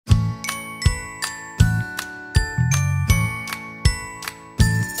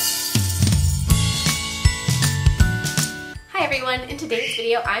everyone, in today's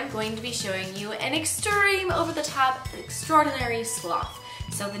video I'm going to be showing you an extreme over-the-top extraordinary sloth.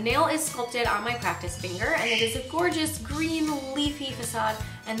 So the nail is sculpted on my practice finger and it is a gorgeous green leafy facade,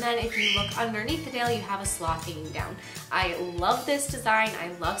 and then if you look underneath the nail you have a sloth hanging down. I love this design,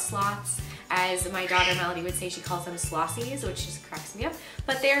 I love sloths. As my daughter Melody would say, she calls them slossies, which just cracks me up.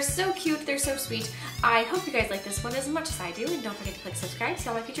 But they're so cute, they're so sweet. I hope you guys like this one as much as I do, and don't forget to click subscribe to see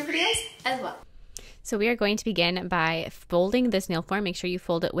all my future videos as well. So we are going to begin by folding this nail form. Make sure you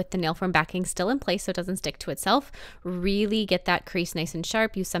fold it with the nail form backing still in place so it doesn't stick to itself. Really get that crease nice and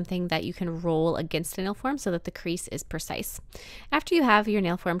sharp. Use something that you can roll against the nail form so that the crease is precise. After you have your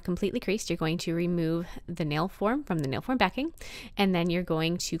nail form completely creased, you're going to remove the nail form from the nail form backing, and then you're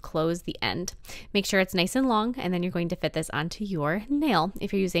going to close the end. Make sure it's nice and long, and then you're going to fit this onto your nail.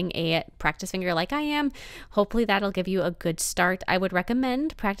 If you're using a practice finger like I am, hopefully that'll give you a good start. I would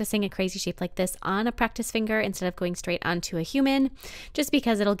recommend practicing a crazy shape like this on a practice finger instead of going straight onto a human, just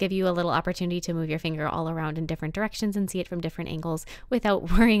because it'll give you a little opportunity to move your finger all around in different directions and see it from different angles without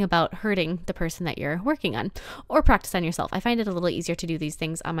worrying about hurting the person that you're working on, or practice on yourself. I find it a little easier to do these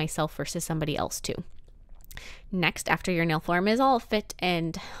things on myself versus somebody else too. Next, after your nail form is all fit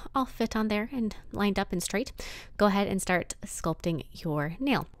on there and lined up and straight, go ahead and start sculpting your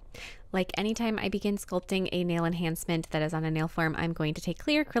nail. Like anytime I begin sculpting a nail enhancement that is on a nail form, I'm going to take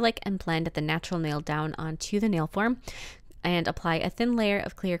clear acrylic and blend the natural nail down onto the nail form and apply a thin layer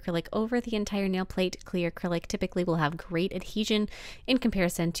of clear acrylic over the entire nail plate. Clear acrylic typically will have great adhesion in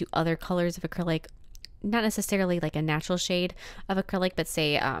comparison to other colors of acrylic, not necessarily like a natural shade of acrylic, but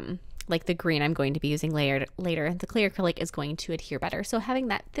say like the green I'm going to be using later, the clear acrylic is going to adhere better. So having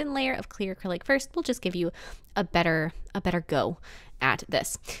that thin layer of clear acrylic first will just give you a better go at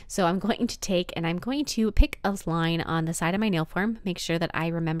this. So I'm going to take and I'm going to pick a line on the side of my nail form, make sure that I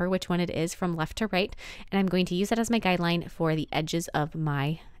remember which one it is from left to right, and I'm going to use that as my guideline for the edges of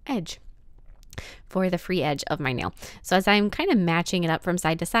my for the free edge of my nail. So as I'm kind of matching it up from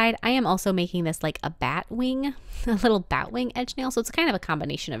side to side, I am also making this like a bat wing, a little bat wing edge nail. So it's kind of a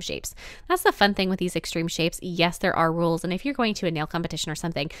combination of shapes. That's the fun thing with these extreme shapes. Yes, there are rules. And if you're going to a nail competition or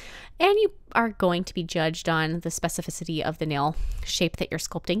something and you are going to be judged on the specificity of the nail shape that you're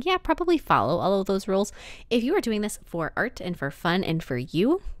sculpting, yeah, probably follow all of those rules. If you are doing this for art and for fun and for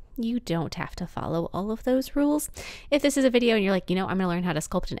you, you don't have to follow all of those rules. If this is a video and you're like, you know, I'm going to learn how to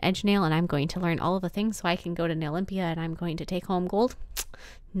sculpt an edge nail and I'm going to learn all of the things so I can go to Nail Olympia and I'm going to take home gold,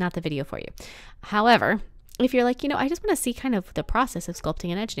 not the video for you. However, if you're like, you know, I just want to see kind of the process of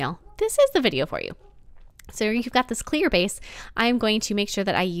sculpting an edge nail, this is the video for you. So you've got this clear base. I'm going to make sure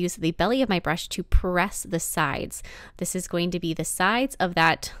that I use the belly of my brush to press the sides. This is going to be the sides of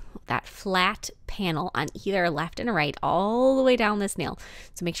that flat panel on either left and right all the way down this nail.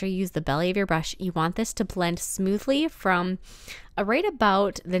 So make sure you use the belly of your brush. You want this to blend smoothly from right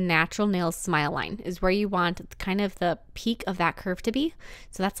about the natural nail smile line is where you want kind of the peak of that curve to be.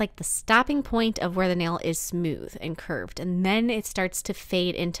 So that's like the stopping point of where the nail is smooth and curved, and then it starts to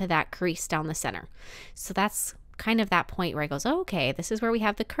fade into that crease down the center. So that's kind of that point where it goes, oh, okay, this is where we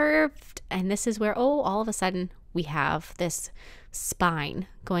have the curved, and this is where, oh, all of a sudden we have this spine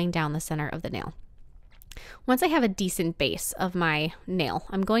going down the center of the nail. Once I have a decent base of my nail,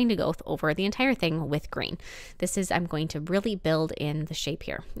 I'm going to go over the entire thing with green. I'm going to really build in the shape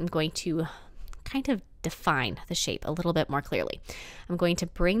here. I'm going to kind of define the shape a little bit more clearly. I'm going to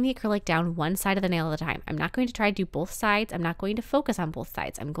bring the acrylic down one side of the nail at a time. I'm not going to try to do both sides. I'm not going to focus on both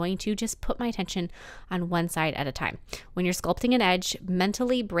sides. I'm going to just put my attention on one side at a time. When you're sculpting an edge,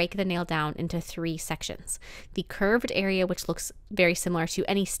 mentally break the nail down into 3 sections. The curved area, which looks very similar to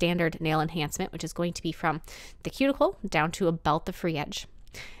any standard nail enhancement, which is going to be from the cuticle down to about the free edge.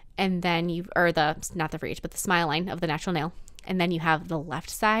 And then not the free edge, but the smile line of the natural nail. And then you have the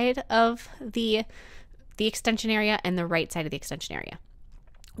left side of the extension area and the right side of the extension area.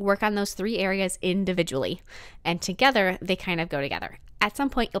 Work on those 3 areas individually, and together they kind of go together. At some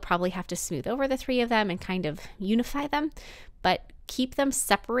point, you'll probably have to smooth over the 3 of them and kind of unify them, but keep them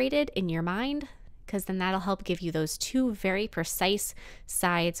separated in your mind, because then that'll help give you those 2 very precise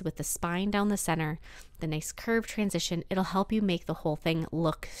sides with the spine down the center, the nice curve transition. It'll help you make the whole thing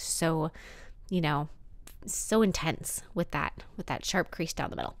look so, you know, so intense with that sharp crease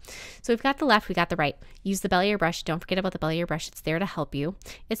down the middle. So we've got the left, we got the right. Use the belly of your brush. Don't forget about the belly of your brush. It's there to help you.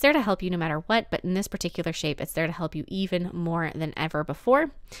 It's there to help you no matter what, but in this particular shape, it's there to help you even more than ever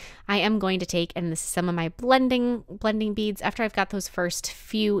before. I am going to take, and this is some of my blending beads. After I've got those first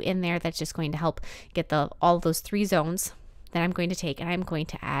few in there, that's just going to help get all those 3 zones. Then I'm going to take and I'm going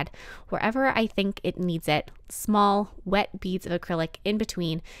to add wherever I think it needs it, small wet beads of acrylic in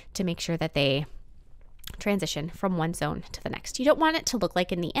between to make sure that they transition from one zone to the next. You don't want it to look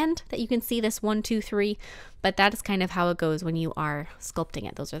like in the end that you can see this 1, 2, 3, but that is kind of how it goes when you are sculpting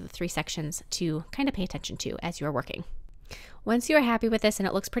it. Those are the 3 sections to kind of pay attention to as you are working. Once you are happy with this and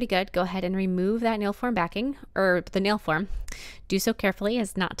it looks pretty good, go ahead and remove that nail form backing, or the nail form. Do so carefully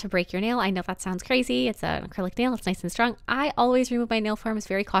as not to break your nail. I know that sounds crazy. It's an acrylic nail. It's nice and strong. I always remove my nail forms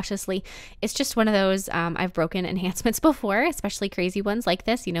very cautiously. It's just one of those, I've broken enhancements before, especially crazy ones like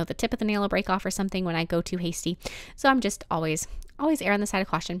this. You know, the tip of the nail will break off or something when I go too hasty. So I'm just always err on the side of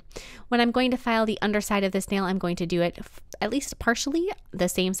caution. When I'm going to file the underside of this nail, I'm going to do it at least partially the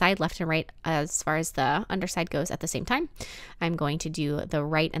same side, left and right, as far as the underside goes at the same time. I'm going to do the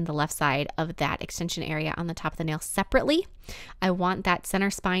right and the left side of that extension area on the top of the nail separately. I want that center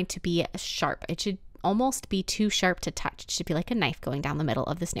spine to be sharp. It should almost be too sharp to touch. It should be like a knife going down the middle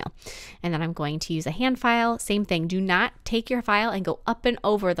of this nail. And then I'm going to use a hand file. Same thing. Do not take your file and go up and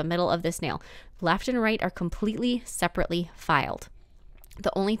over the middle of this nail. Left and right are completely separately filed.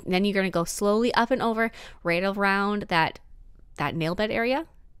 Then you're going to go slowly up and over, right around that nail bed area,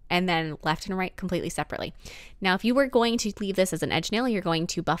 and then left and right completely separately. Now, if you were going to leave this as an edge nail, you're going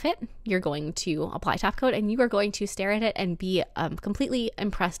to buff it, you're going to apply top coat, and you are going to stare at it and be completely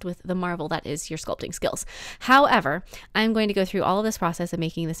impressed with the marvel that is your sculpting skills. However, I'm going to go through all of this process of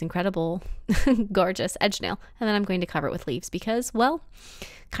making this incredible, gorgeous edge nail, and then I'm going to cover it with leaves because, well,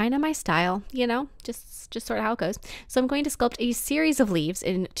 kind of my style, you know, just sort of how it goes. So I'm going to sculpt a series of leaves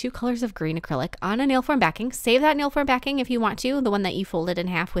in 2 colors of green acrylic on a nail form backing. Save that nail form backing if you want to, the one that you folded in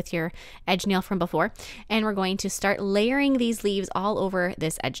half with your edge nail from before. And we're going to start layering these leaves all over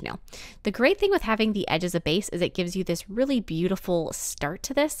this edge nail. The great thing with having the edge as a base is it gives you this really beautiful start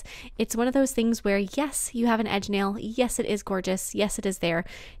to this. It's one of those things where, yes, you have an edge nail. Yes, it is gorgeous. Yes, it is there.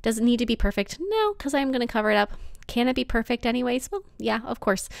 Does it need to be perfect? No, because I'm going to cover it up. Can it be perfect anyways? Well, yeah, of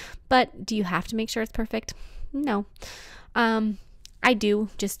course. But do you have to make sure it's perfect? No. I do,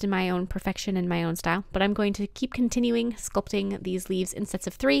 just in my own perfection and my own style, but I'm going to keep continuing sculpting these leaves in sets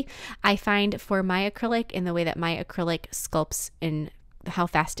of 3. I find for my acrylic, in the way that my acrylic sculpts in how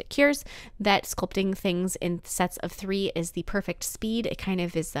fast it cures, that sculpting things in sets of 3 is the perfect speed. It kind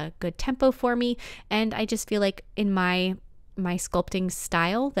of is a good tempo for me, and I just feel like in my sculpting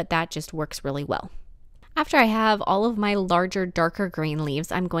style that just works really well. After I have all of my larger, darker green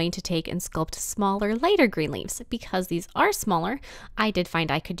leaves, I'm going to take and sculpt smaller, lighter green leaves. Because these are smaller, I did find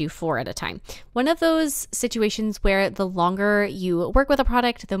I could do 4 at a time. One of those situations where the longer you work with a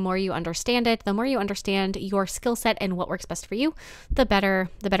product, the more you understand it, the more you understand your skill set and what works best for you, the better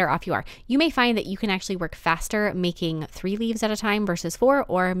off you are. You may find that you can actually work faster making 3 leaves at a time versus 4,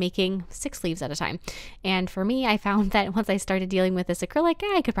 or making 6 leaves at a time. And for me, I found that once I started dealing with this acrylic,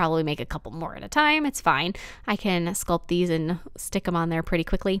 I could probably make a couple more at a time. It's fine. I can sculpt these and stick them on there pretty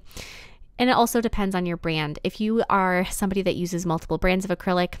quickly. And it also depends on your brand. If you are somebody that uses multiple brands of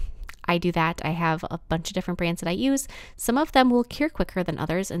acrylic, I do that. I have a bunch of different brands that I use. Some of them will cure quicker than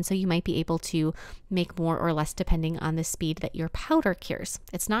others, and so you might be able to make more or less depending on the speed that your powder cures.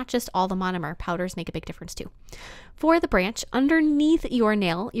 It's not just all the monomer. Powders make a big difference too. For the branch, underneath your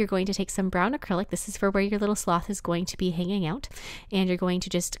nail, you're going to take some brown acrylic. This is for where your little sloth is going to be hanging out. And you're going to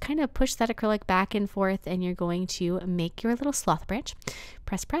just kind of push that acrylic back and forth, and you're going to make your little sloth branch.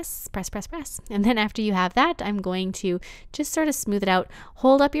 Press, press, press, press, press. And then after you have that, I'm going to just sort of smooth it out.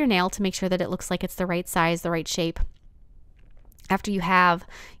 Hold up your nail to make sure that it looks like it's the right size, the right shape. After you have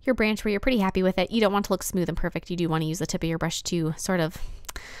your branch where you're pretty happy with it, you don't want to look smooth and perfect. You do want to use the tip of your brush to sort of,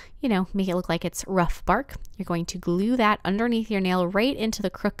 you know, make it look like it's rough bark. You're going to glue that underneath your nail right into the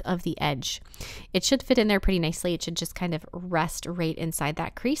crook of the edge. It should fit in there pretty nicely. It should just kind of rest right inside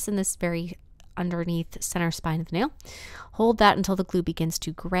that crease in this very underneath center spine of the nail. Hold that until the glue begins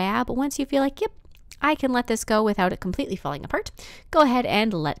to grab. Once you feel like, yep, I can let this go without it completely falling apart, go ahead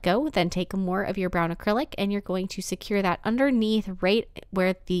and let go. Then take more of your brown acrylic and you're going to secure that underneath right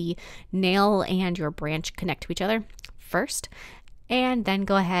where the nail and your branch connect to each other first. And then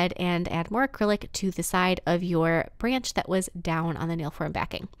go ahead and add more acrylic to the side of your branch that was down on the nail form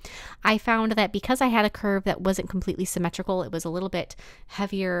backing. I found that because I had a curve that wasn't completely symmetrical, it was a little bit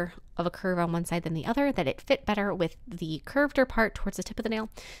heavier of a curve on one side than the other, that it fit better with the curveder part towards the tip of the nail.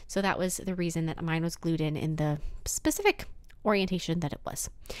 So that was the reason that mine was glued in the specific orientation that it was.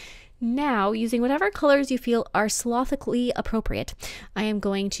 Now, using whatever colors you feel are slothically appropriate, I am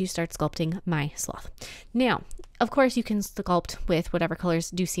going to start sculpting my sloth. Now, of course, you can sculpt with whatever colors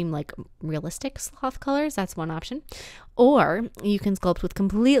do seem like realistic sloth colors. That's one option. or you can sculpt with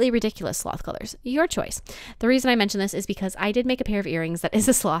completely ridiculous sloth colors. Your choice. The reason I mention this is because I did make a pair of earrings that is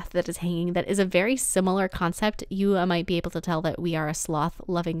a sloth that is hanging, that is a very similar concept. You might be able to tell that we are a sloth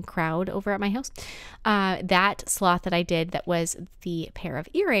loving crowd over at my house. That sloth that I did that was the pair of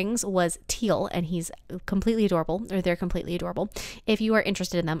earrings was teal, and he's completely adorable, or they're completely adorable. If you are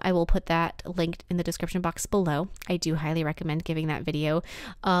interested in them, I will put that linked in the description box below. I do highly recommend giving that video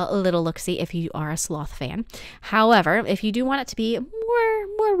a little look-see if you are a sloth fan. However, if you do want it to be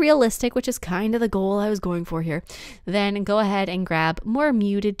more realistic, which is kind of the goal I was going for here, then go ahead and grab more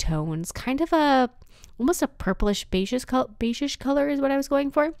muted tones, kind of almost a purplish beigeish color is what I was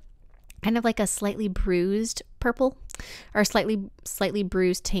going for. Kind of like a slightly bruised purple, or slightly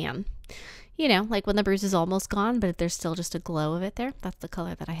bruised tan. You know, like when the bruise is almost gone, but there's still just a glow of it there. That's the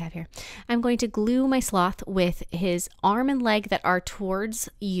color that I have here. I'm going to glue my sloth with his arm and leg that are towards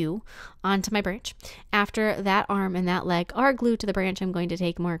you onto my branch. After that arm and that leg are glued to the branch, I'm going to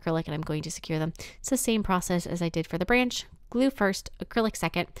take more acrylic and I'm going to secure them. It's the same process as I did for the branch. Glue first, acrylic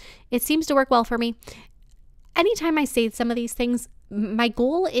second. It seems to work well for me. Anytime I say some of these things, my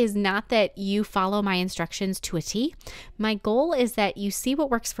goal is not that you follow my instructions to a T. My goal is that you see what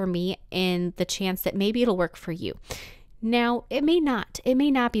works for me in the chance that maybe it'll work for you. Now, it may not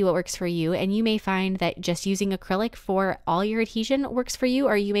be what works for you, and you may find that just using acrylic for all your adhesion works for you,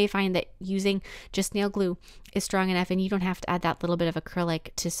 or you may find that using just nail glue is strong enough and you don't have to add that little bit of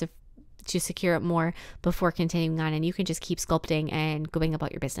acrylic to secure it more before continuing on, and you can just keep sculpting and going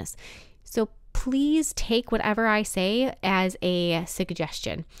about your business. So please take whatever I say as a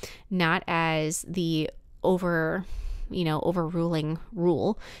suggestion, not as the overruling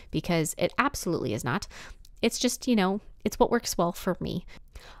rule, because it absolutely is not. It's just, it's what works well for me.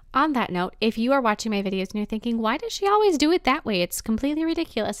 On that note, if you are watching my videos and you're thinking, why does she always do it that way? It's completely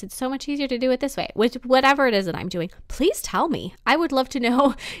ridiculous. It's so much easier to do it this way. Whatever it is that I'm doing, please tell me. I would love to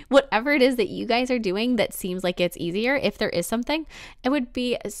know whatever it is that you guys are doing that seems like it's easier. If there is something, it would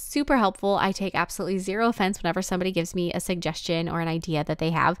be super helpful. I take absolutely zero offense whenever somebody gives me a suggestion or an idea that they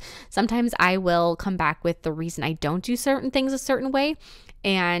have. Sometimes I will come back with the reason I don't do certain things a certain way.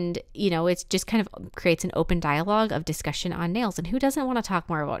 And, it's just kind of creates an open dialogue of discussion on nails. And who doesn't want to talk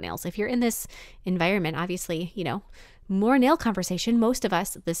more about nails? If you're in this environment, obviously, more nail conversation. Most of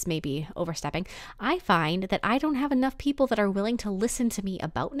us, this may be overstepping. I find that I don't have enough people that are willing to listen to me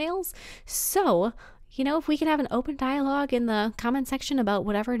about nails. So, if we can have an open dialogue in the comment section about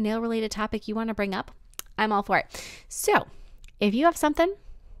whatever nail related topic you want to bring up, I'm all for it. So if you have something,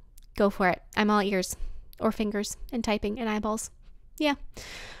 go for it. I'm all ears or fingers and typing and eyeballs. Yeah,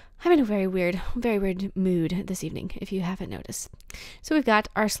 I'm in a very weird mood this evening, if you haven't noticed. So we've got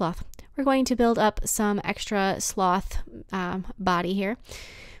our sloth. We're going to build up some extra sloth body here.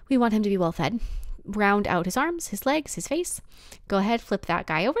 We want him to be well fed. Round out his arms, his legs, his face. Go ahead, flip that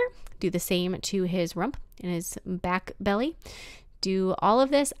guy over. Do the same to his rump and his back belly. Do all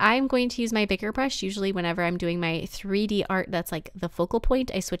of this. I'm going to use my bigger brush. Usually whenever I'm doing my 3D art, that's like the focal point,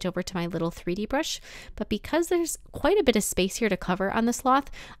 I switch over to my little 3D brush. But because there's quite a bit of space here to cover on the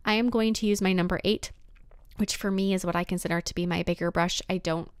sloth, I am going to use my number 8, which for me is what I consider to be my bigger brush. I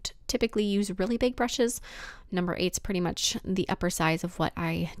don't typically use really big brushes. Number 8's pretty much the upper size of what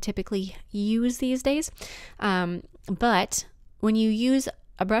I typically use these days. But when you use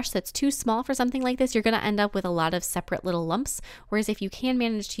a brush that's too small for something like this, you're going to end up with a lot of separate little lumps. Whereas if you can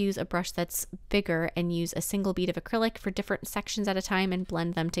manage to use a brush that's bigger and use a single bead of acrylic for different sections at a time and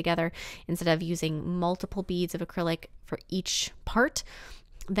blend them together instead of using multiple beads of acrylic for each part,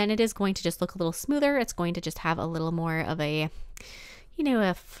 then it is going to just look a little smoother. It's going to just have a little more of a,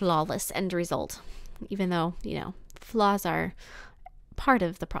 a flawless end result, even though, flaws are part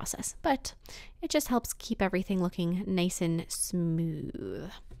of the process, but it just helps keep everything looking nice and smooth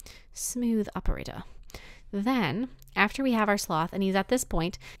operator. Then after we have our sloth and he's at this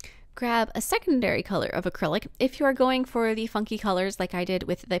point, grab a secondary color of acrylic. If you are going for the funky colors like I did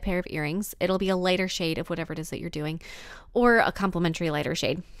with the pair of earrings, it'll be a lighter shade of whatever it is that you're doing, or a complementary lighter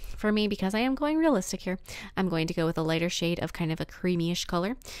shade. For me, because I am going realistic here, I'm going to go with a lighter shade of kind of a creamyish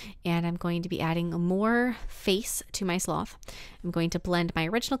color, and I'm going to be adding more face to my sloth. I'm going to blend my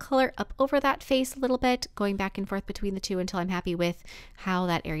original color up over that face a little bit, going back and forth between the two until I'm happy with how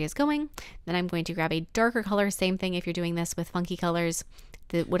that area is going. Then I'm going to grab a darker color. Same thing if you're doing this with funky colors.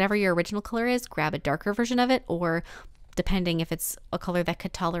 Whatever your original color is, grab a darker version of it, or depending if it's a color that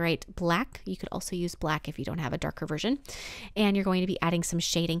could tolerate black, you could also use black if you don't have a darker version. And you're going to be adding some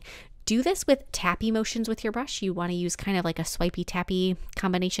shading. Do this with tappy motions with your brush. You want to use kind of like a swipey tappy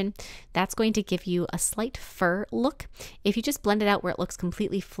combination. That's going to give you a slight fur look. If you just blend it out where it looks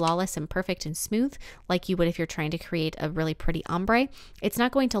completely flawless and perfect and smooth, like you would if you're trying to create a really pretty ombre, it's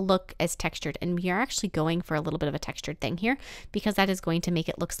not going to look as textured. And we are actually going for a little bit of a textured thing here because that is going to make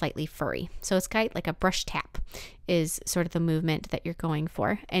it look slightly furry. So it's kind of like a brush tap is sort of the movement that you're going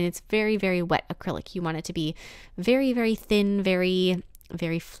for. And it's very, very wet acrylic. You want it to be very, very thin, very,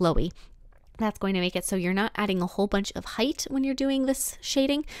 very flowy. That's going to make it so you're not adding a whole bunch of height when you're doing this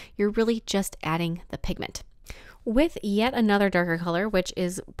shading. You're really just adding the pigment. With yet another darker color, which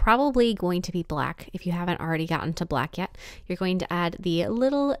is probably going to be black if you haven't already gotten to black yet, you're going to add the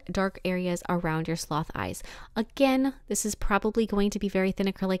little dark areas around your sloth eyes. Again, this is probably going to be very thin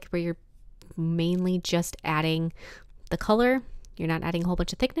acrylic where you're mainly just adding the color. You're not adding a whole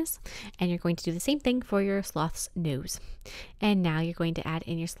bunch of thickness, and you're going to do the same thing for your sloth's nose. And now you're going to add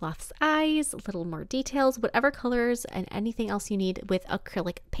in your sloth's eyes, a little more details, whatever colors and anything else you need with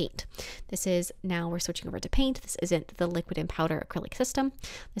acrylic paint. This is, now we're switching over to paint. This isn't the liquid and powder acrylic system.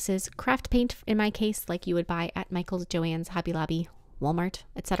 This is craft paint in my case, like you would buy at Michael's, Joann's, Hobby Lobby, Walmart,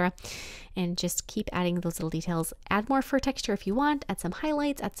 etc. And just keep adding those little details. Add more fur texture if you want, add some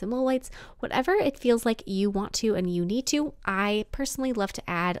highlights, add some lowlights, whatever it feels like you want to and you need to. I personally love to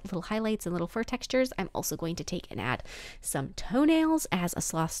add little highlights and little fur textures. I'm also going to take and add some toenails, as a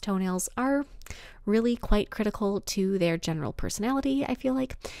sloth's toenails are really quite critical to their general personality, I feel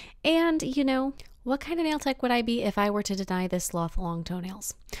like. And you know, what kind of nail tech would I be if I were to deny this sloth long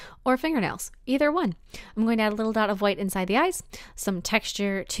toenails or fingernails? Either one. I'm going to add a little dot of white inside the eyes, some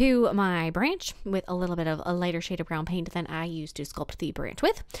texture to my branch with a little bit of a lighter shade of brown paint than I used to sculpt the branch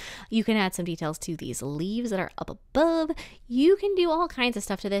with. You can add some details to these leaves that are up above. You can do all kinds of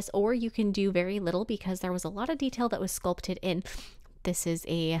stuff to this, or you can do very little because there was a lot of detail that was sculpted in. This is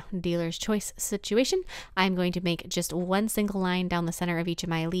a dealer's choice situation. I'm going to make just one single line down the center of each of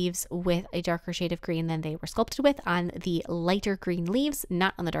my leaves with a darker shade of green than they were sculpted with on the lighter green leaves,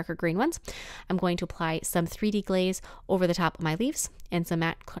 not on the darker green ones. I'm going to apply some 3D glaze over the top of my leaves and some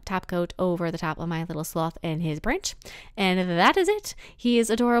matte top coat over the top of my little sloth and his branch. And that is it. He is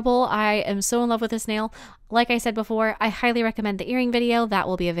adorable. I am so in love with this nail. Like I said before, I highly recommend the earring video. That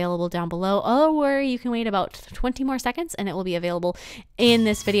will be available down below, or you can wait about 20 more seconds and it will be available in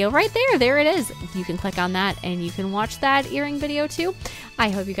this video right there. There it is. You can click on that and you can watch that earring video too. I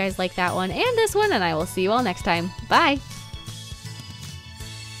hope you guys like that one and this one, and I will see you all next time. Bye.